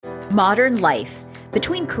Modern life.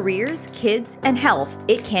 Between careers, kids, and health,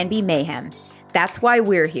 it can be mayhem. That's why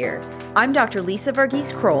we're here. I'm Dr. Lisa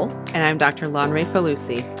Varghese-Kroll. And I'm Dr. Lanre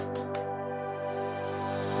Falusi.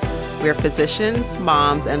 We're physicians,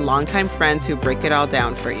 moms, and longtime friends who break it all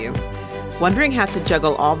down for you. Wondering how to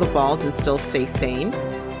juggle all the balls and still stay sane?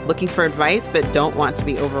 Looking for advice but don't want to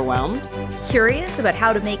be overwhelmed? Curious about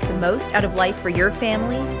how to make the most out of life for your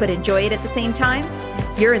family but enjoy it at the same time?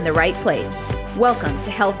 You're in the right place. Welcome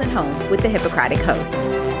to Health and Home with the Hippocratic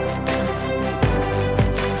hosts.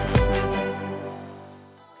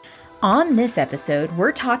 On this episode,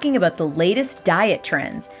 we're talking about the latest diet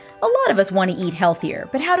trends. A lot of us want to eat healthier,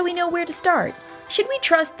 but how do we know where to start? Should we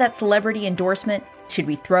trust that celebrity endorsement? Should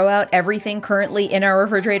we throw out everything currently in our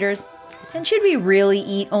refrigerators? And should we really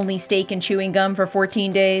eat only steak and chewing gum for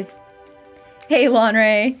 14 days? Hey,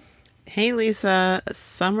 Lanre. Hey, Lisa.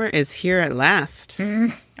 Summer is here at last.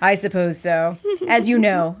 I suppose so. As you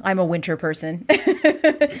know, I'm a winter person.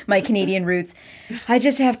 My Canadian roots. I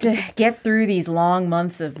just have to get through these long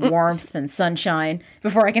months of warmth and sunshine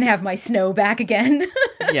before I can have my snow back again.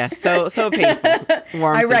 Yes, so painful.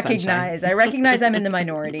 Warmth I recognize I'm in the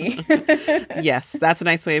minority. Yes, that's a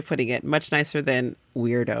nice way of putting it. Much nicer than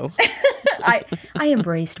weirdo. I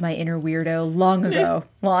embraced my inner weirdo long ago,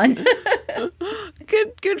 Lon.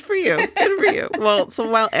 Good for you. Good for you. Well, so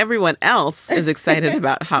while everyone else is excited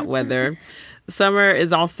about hot weather, summer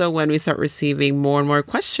is also when we start receiving more and more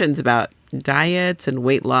questions about diets and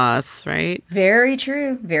weight loss, right? Very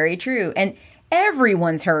true. Very true. And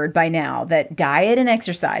everyone's heard by now that diet and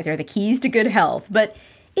exercise are the keys to good health, but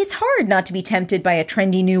it's hard not to be tempted by a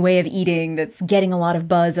trendy new way of eating that's getting a lot of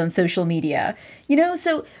buzz on social media.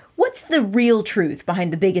 So what's the real truth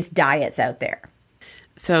behind the biggest diets out there?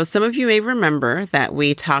 So some of you may remember that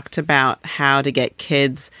we talked about how to get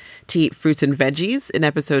kids to eat fruits and veggies in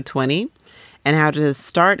episode 20 and how to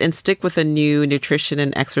start and stick with a new nutrition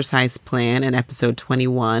and exercise plan in episode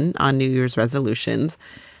 21 on New Year's resolutions.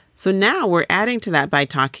 So now we're adding to that by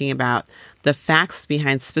talking about the facts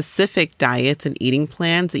behind specific diets and eating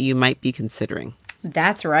plans that you might be considering.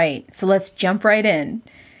 That's right. So let's jump right in.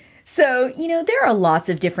 So, there are lots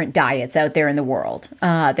of different diets out there in the world.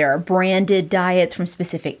 There are branded diets from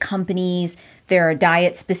specific companies. There are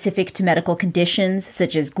diets specific to medical conditions,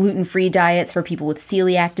 such as gluten-free diets for people with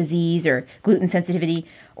celiac disease or gluten sensitivity,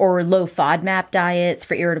 or low FODMAP diets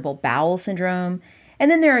for irritable bowel syndrome. And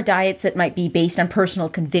then there are diets that might be based on personal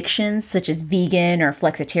convictions, such as vegan or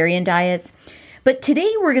flexitarian diets. But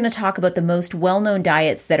today we're going to talk about the most well-known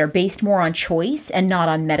diets that are based more on choice and not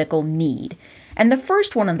on medical need. And the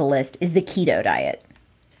first one on the list is the keto diet.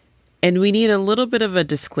 And we need a little bit of a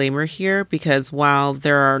disclaimer here because while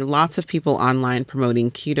there are lots of people online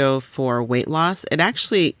promoting keto for weight loss, it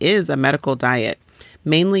actually is a medical diet,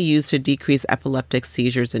 mainly used to decrease epileptic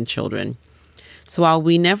seizures in children. So while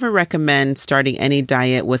we never recommend starting any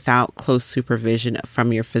diet without close supervision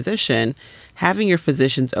from your physician, having your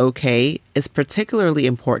physician's okay is particularly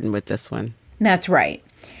important with this one. That's right.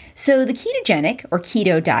 So the ketogenic or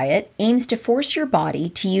keto diet aims to force your body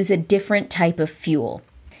to use a different type of fuel.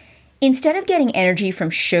 Instead of getting energy from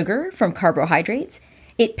sugar, from carbohydrates,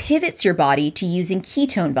 it pivots your body to using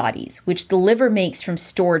ketone bodies, which the liver makes from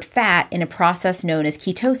stored fat in a process known as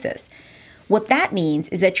ketosis. What that means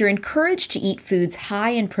is that you're encouraged to eat foods high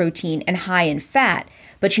in protein and high in fat,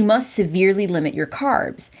 but you must severely limit your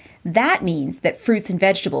carbs. That means that fruits and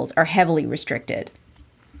vegetables are heavily restricted.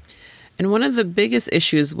 And one of the biggest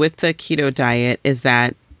issues with the keto diet is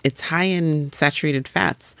that it's high in saturated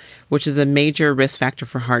fats, which is a major risk factor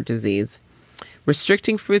for heart disease.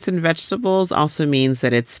 Restricting fruits and vegetables also means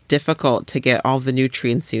that it's difficult to get all the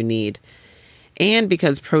nutrients you need. And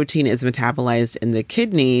because protein is metabolized in the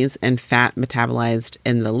kidneys and fat metabolized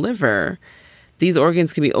in the liver, these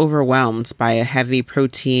organs can be overwhelmed by a heavy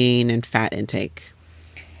protein and fat intake.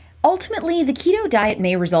 Ultimately, the keto diet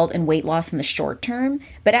may result in weight loss in the short term,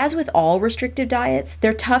 but as with all restrictive diets,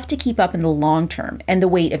 they're tough to keep up in the long term, and the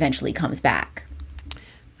weight eventually comes back.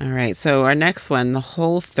 All right, so our next one, the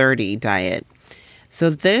Whole30 diet.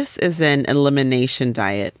 So this is an elimination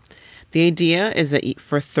diet. The idea is that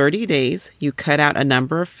for 30 days, you cut out a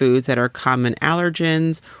number of foods that are common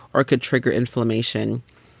allergens or could trigger inflammation.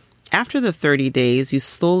 After the 30 days, you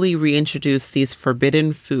slowly reintroduce these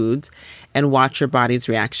forbidden foods and watch your body's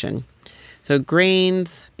reaction. So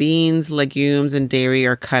grains, beans, legumes, and dairy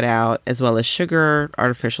are cut out, as well as sugar,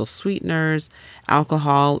 artificial sweeteners,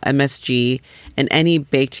 alcohol, MSG, and any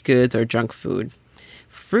baked goods or junk food.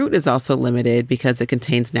 Fruit is also limited because it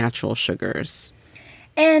contains natural sugars.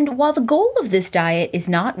 And while the goal of this diet is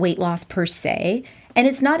not weight loss per se, and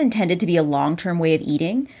it's not intended to be a long-term way of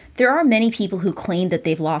eating, There are many people who claim that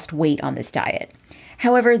they've lost weight on this diet.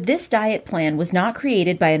 However, this diet plan was not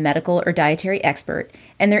created by a medical or dietary expert,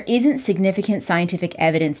 and there isn't significant scientific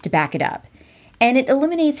evidence to back it up. And it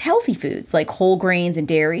eliminates healthy foods like whole grains and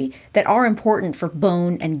dairy that are important for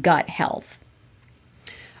bone and gut health.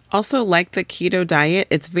 Also, like the keto diet,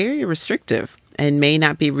 it's very restrictive and may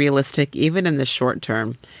not be realistic even in the short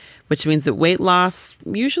term, which means that weight loss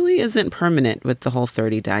usually isn't permanent with the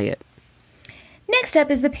Whole30 diet. Next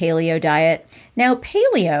up is the paleo diet. Now,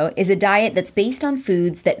 paleo is a diet that's based on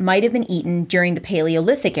foods that might have been eaten during the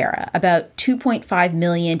Paleolithic era, about 2.5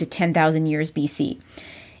 million to 10,000 years BC.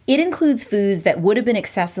 It includes foods that would have been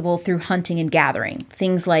accessible through hunting and gathering,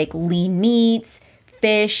 things like lean meats,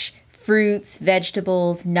 fish, fruits,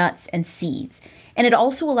 vegetables, nuts, and seeds. And it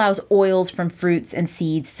also allows oils from fruits and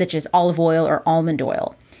seeds such as olive oil or almond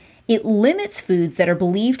oil. It limits foods that are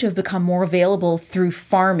believed to have become more available through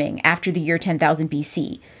farming after the year 10,000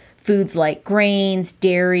 BC. Foods like grains,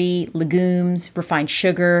 dairy, legumes, refined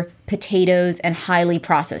sugar, potatoes, and highly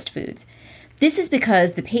processed foods. This is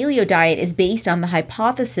because the paleo diet is based on the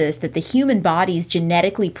hypothesis that the human body is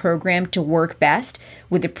genetically programmed to work best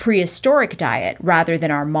with a prehistoric diet rather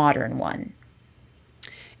than our modern one.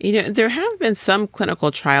 There have been some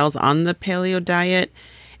clinical trials on the paleo diet,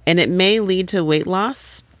 and it may lead to weight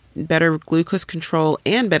loss, better glucose control,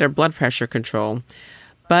 and better blood pressure control.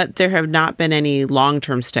 But there have not been any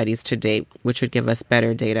long-term studies to date, which would give us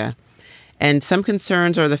better data. And some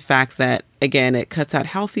concerns are the fact that, again, it cuts out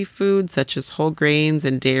healthy foods such as whole grains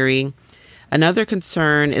and dairy. Another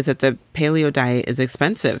concern is that the paleo diet is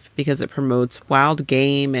expensive because it promotes wild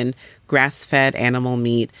game and grass-fed animal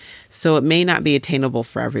meat, so it may not be attainable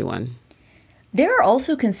for everyone. There are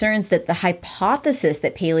also concerns that the hypothesis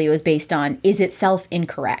that paleo is based on is itself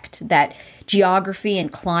incorrect, that geography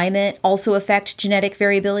and climate also affect genetic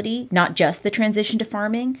variability, not just the transition to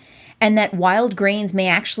farming, and that wild grains may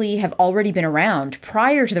actually have already been around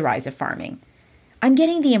prior to the rise of farming. I'm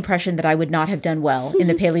getting the impression that I would not have done well in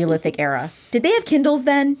the Paleolithic era. Did they have Kindles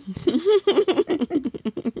then?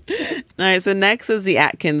 All right, so next is the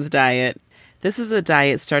Atkins diet. This is a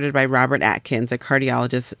diet started by Robert Atkins, a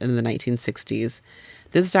cardiologist in the 1960s.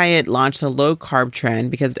 This diet launched a low-carb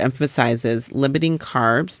trend because it emphasizes limiting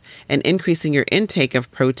carbs and increasing your intake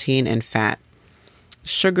of protein and fat.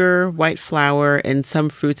 Sugar, white flour, and some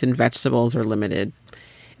fruits and vegetables are limited.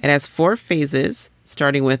 It has 4 phases,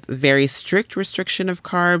 starting with very strict restriction of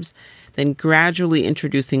carbs, then gradually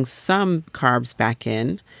introducing some carbs back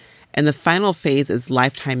in, and the final phase is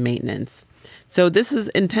lifetime maintenance. So this is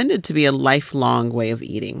intended to be a lifelong way of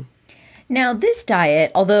eating. Now, this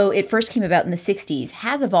diet, although it first came about in the 60s,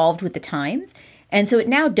 has evolved with the times, and so it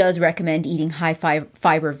now does recommend eating high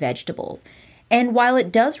fiber vegetables. And while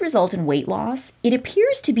it does result in weight loss, it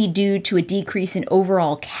appears to be due to a decrease in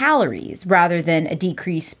overall calories rather than a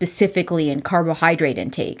decrease specifically in carbohydrate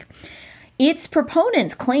intake. Its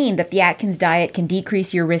proponents claim that the Atkins diet can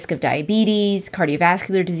decrease your risk of diabetes,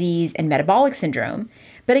 cardiovascular disease, and metabolic syndrome.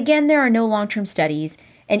 But again, there are no long-term studies,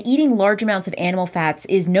 and eating large amounts of animal fats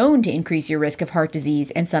is known to increase your risk of heart disease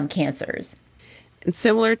and some cancers. And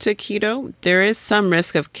similar to keto, there is some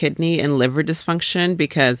risk of kidney and liver dysfunction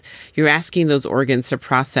because you're asking those organs to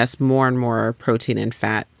process more and more protein and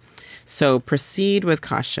fat. So proceed with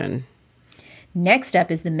caution. Next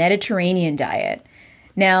up is the Mediterranean diet.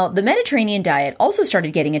 Now, the Mediterranean diet also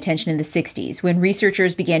started getting attention in the 60s when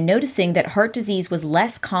researchers began noticing that heart disease was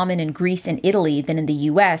less common in Greece and Italy than in the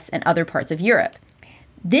US and other parts of Europe.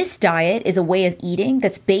 This diet is a way of eating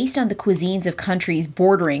that's based on the cuisines of countries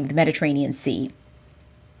bordering the Mediterranean Sea.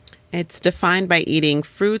 It's defined by eating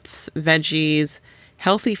fruits, veggies,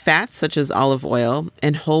 healthy fats such as olive oil,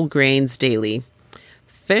 and whole grains daily.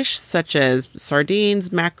 Fish such as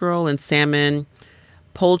sardines, mackerel, and salmon.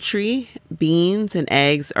 Poultry, beans, and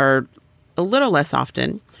eggs are a little less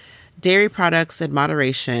often. Dairy products in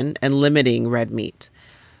moderation and limiting red meat.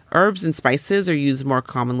 Herbs and spices are used more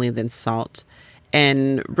commonly than salt.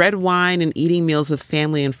 And red wine and eating meals with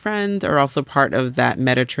family and friends are also part of that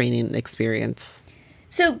Mediterranean experience.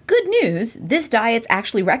 So, good news, this diet's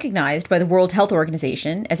actually recognized by the World Health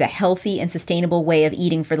Organization as a healthy and sustainable way of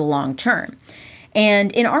eating for the long term.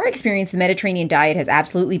 And in our experience, the Mediterranean diet has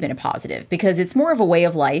absolutely been a positive because it's more of a way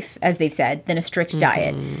of life, as they've said, than a strict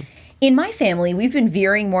diet. In my family, we've been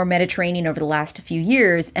veering more Mediterranean over the last few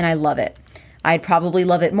years, and I love it. I'd probably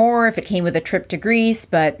love it more if it came with a trip to Greece,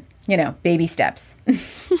 but, baby steps.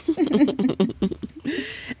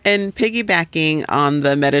 And piggybacking on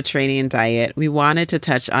the Mediterranean diet, we wanted to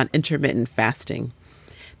touch on intermittent fasting.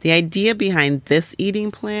 The idea behind this eating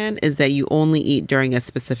plan is that you only eat during a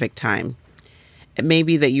specific time. It may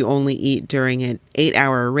be that you only eat during an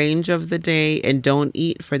 8-hour range of the day and don't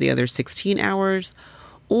eat for the other 16 hours.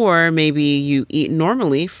 Or maybe you eat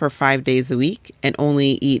normally for 5 days a week and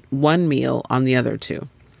only eat one meal on the other two.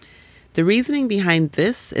 The reasoning behind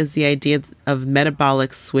this is the idea of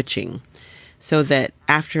metabolic switching, so that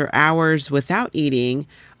after hours without eating,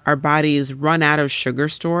 our bodies run out of sugar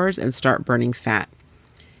stores and start burning fat.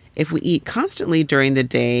 If we eat constantly during the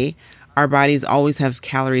day, our bodies always have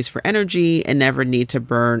calories for energy and never need to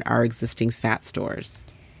burn our existing fat stores.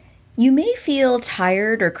 You may feel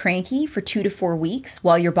tired or cranky for 2 to 4 weeks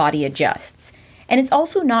while your body adjusts. And it's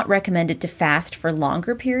also not recommended to fast for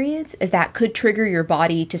longer periods, as that could trigger your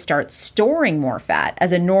body to start storing more fat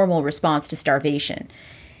as a normal response to starvation.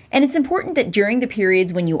 And it's important that during the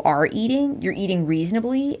periods when you are eating, you're eating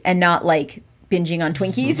reasonably and not like binging on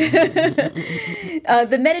Twinkies.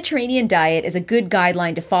 The Mediterranean diet is a good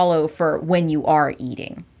guideline to follow for when you are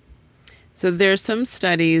eating. So there are some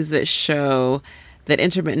studies that show that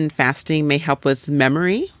intermittent fasting may help with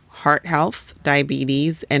memory, heart health,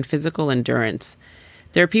 diabetes, and physical endurance.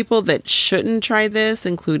 There are people that shouldn't try this,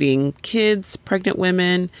 including kids, pregnant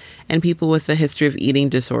women, and people with a history of eating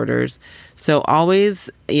disorders. So always,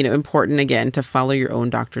 important again to follow your own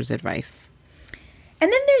doctor's advice.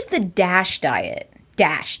 And then there's the DASH diet,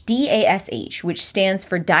 DASH, D-A-S-H, which stands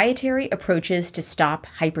for Dietary Approaches to Stop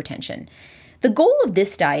Hypertension. The goal of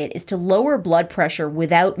this diet is to lower blood pressure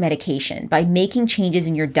without medication by making changes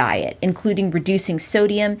in your diet, including reducing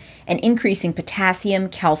sodium and increasing potassium,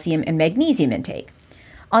 calcium, and magnesium intake.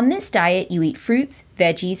 On this diet, you eat fruits,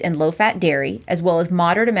 veggies, and low-fat dairy, as well as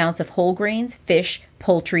moderate amounts of whole grains, fish,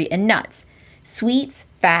 poultry, and nuts. Sweets,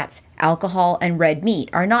 fats, alcohol, and red meat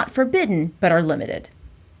are not forbidden, but are limited.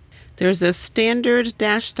 There's a standard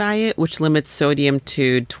DASH diet, which limits sodium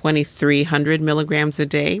to 2,300 milligrams a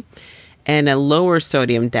day, and a lower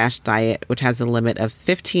sodium DASH diet, which has a limit of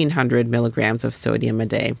 1,500 milligrams of sodium a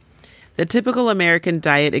day. The typical American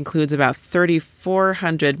diet includes about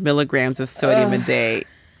 3,400 milligrams of sodium a day.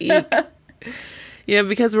 Eek.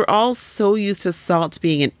 Because we're all so used to salt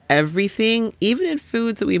being in everything, even in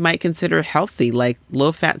foods that we might consider healthy, like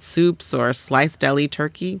low-fat soups or sliced deli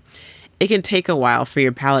turkey. It can take a while for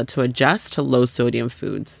your palate to adjust to low-sodium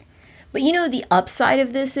foods. But the upside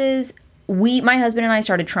of this is my husband and I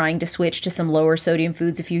started trying to switch to some lower sodium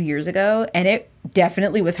foods a few years ago, and it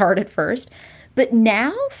definitely was hard at first. But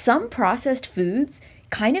now some processed foods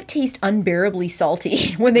kind of taste unbearably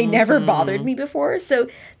salty when they never bothered me before. So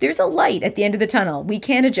there's a light at the end of the tunnel. We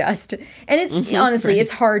can adjust. And it's honestly,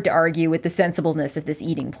 it's hard to argue with the sensibleness of this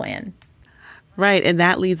eating plan. Right. And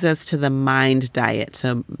that leads us to the MIND diet.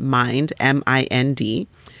 So MIND, M-I-N-D,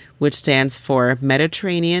 which stands for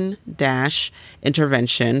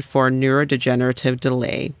Mediterranean-Intervention for Neurodegenerative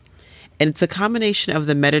Delay. And it's a combination of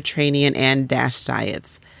the Mediterranean and DASH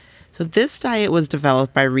diets. So this diet was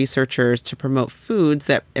developed by researchers to promote foods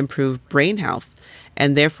that improve brain health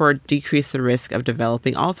and therefore decrease the risk of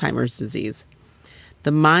developing Alzheimer's disease.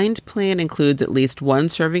 The MIND plan includes at least one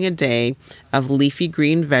serving a day of leafy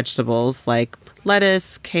green vegetables like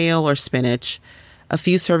lettuce, kale, or spinach, a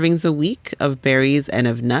few servings a week of berries and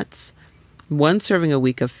of nuts, one serving a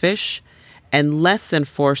week of fish, and less than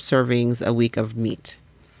 4 servings a week of meat.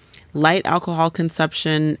 Light alcohol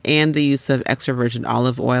consumption and the use of extra virgin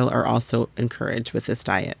olive oil are also encouraged with this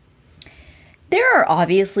diet. There are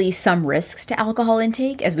obviously some risks to alcohol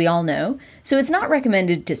intake, as we all know, so it's not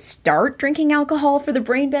recommended to start drinking alcohol for the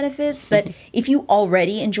brain benefits, but if you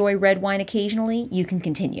already enjoy red wine occasionally, you can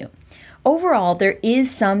continue. Overall, there is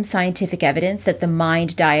some scientific evidence that the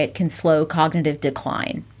MIND diet can slow cognitive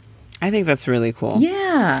decline. I think that's really cool.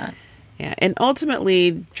 Yeah. Yeah, and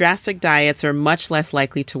ultimately, drastic diets are much less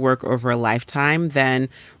likely to work over a lifetime than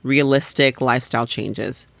realistic lifestyle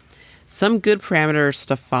changes. Some good parameters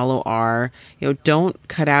to follow are, don't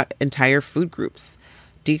cut out entire food groups,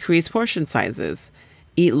 decrease portion sizes,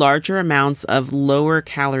 eat larger amounts of lower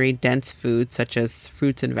calorie dense foods such as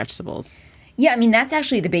fruits and vegetables. Yeah, that's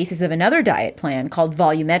actually the basis of another diet plan called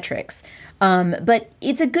volumetrics. But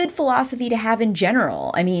it's a good philosophy to have in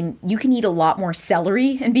general. You can eat a lot more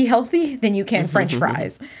celery and be healthy than you can French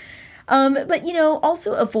fries. But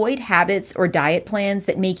also avoid habits or diet plans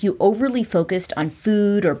that make you overly focused on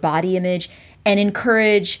food or body image and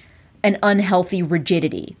encourage an unhealthy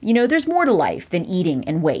rigidity. There's more to life than eating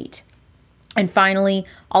and weight. And finally,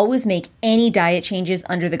 always make any diet changes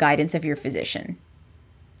under the guidance of your physician.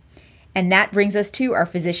 And that brings us to our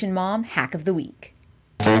Physician Mom Hack of the Week.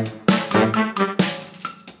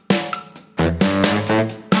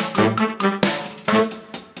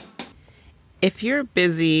 If you're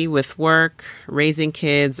busy with work, raising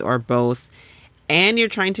kids, or both, and you're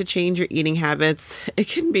trying to change your eating habits, it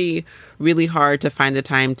can be really hard to find the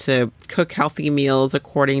time to cook healthy meals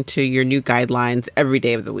according to your new guidelines every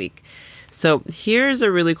day of the week. So here's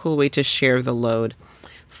a really cool way to share the load.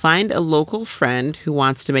 Find a local friend who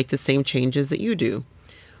wants to make the same changes that you do.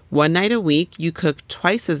 One night a week, you cook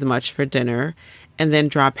twice as much for dinner and then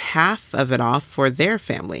drop half of it off for their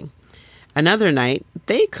family. Another night,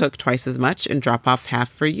 they cook twice as much and drop off half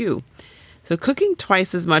for you. So cooking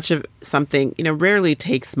twice as much of something, rarely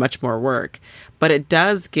takes much more work, but it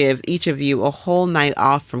does give each of you a whole night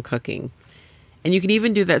off from cooking. And you can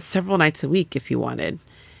even do that several nights a week if you wanted.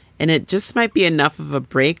 And it just might be enough of a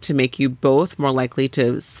break to make you both more likely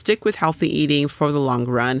to stick with healthy eating for the long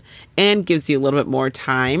run, and gives you a little bit more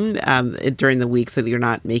time during the week so that you're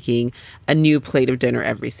not making a new plate of dinner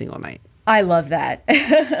every single night. I love that.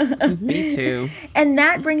 Me too. And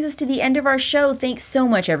that brings us to the end of our show. Thanks so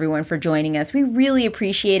much, everyone, for joining us. We really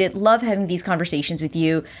appreciate it. Love having these conversations with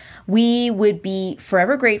you. We would be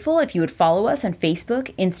forever grateful if you would follow us on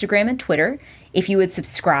Facebook, Instagram, and Twitter. If you would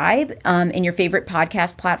subscribe in your favorite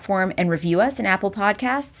podcast platform and review us in Apple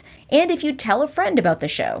Podcasts. And if you'd tell a friend about the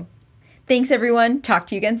show. Thanks, everyone. Talk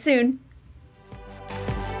to you again soon.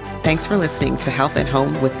 Thanks for listening to Health at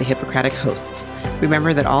Home with the Hippocratic hosts.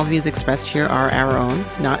 Remember that all views expressed here are our own,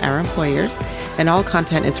 not our employers, and all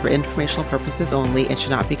content is for informational purposes only and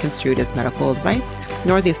should not be construed as medical advice,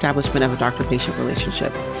 nor the establishment of a doctor-patient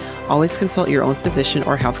relationship. Always consult your own physician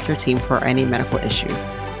or healthcare team for any medical issues.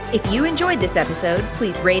 If you enjoyed this episode,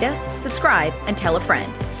 please rate us, subscribe, and tell a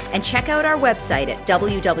friend. And check out our website at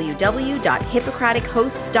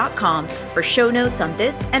www.hippocratichosts.com for show notes on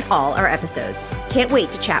this and all our episodes. Can't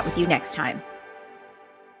wait to chat with you next time.